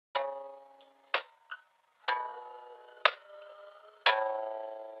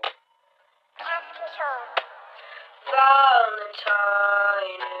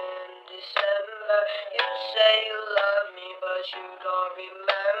Valentine in December. You say you love me, but you don't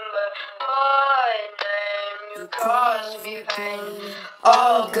remember my name. You cause me pain.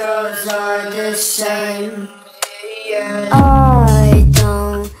 All girls are the same. Yeah. I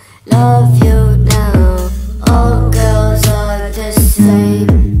don't love you now. All girls are the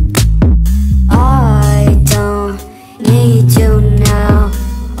same. I don't need you now.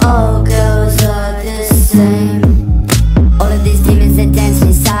 All girls are the same. All of these demons that dance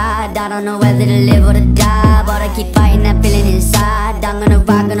inside, I don't know whether to live or to die, but I keep fighting that feeling inside. I'm gonna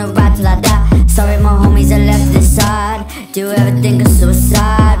ride till I die. Sorry my homies are left aside. Do you ever think of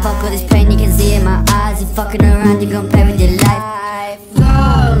suicide? Fuck all this pain, you can see in my eyes. You fucking around, you gon' pay with your life.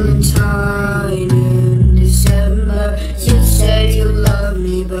 Valentine in December. You say you love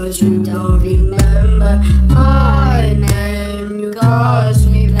me, but you don't remember my name. You cause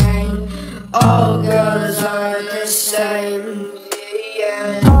me pain. All girls are the same.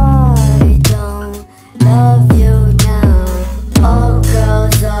 Yeah. I don't love you now. All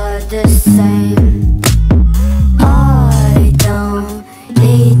girls are the same. I don't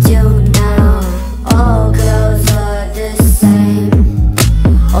need you now. All girls are the same.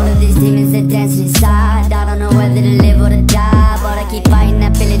 All of these demons that dance inside, I don't know whether to live or to die, but I keep fighting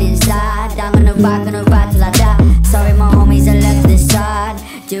that feeling inside. I'm gonna ride till I die. Sorry my homies are left aside.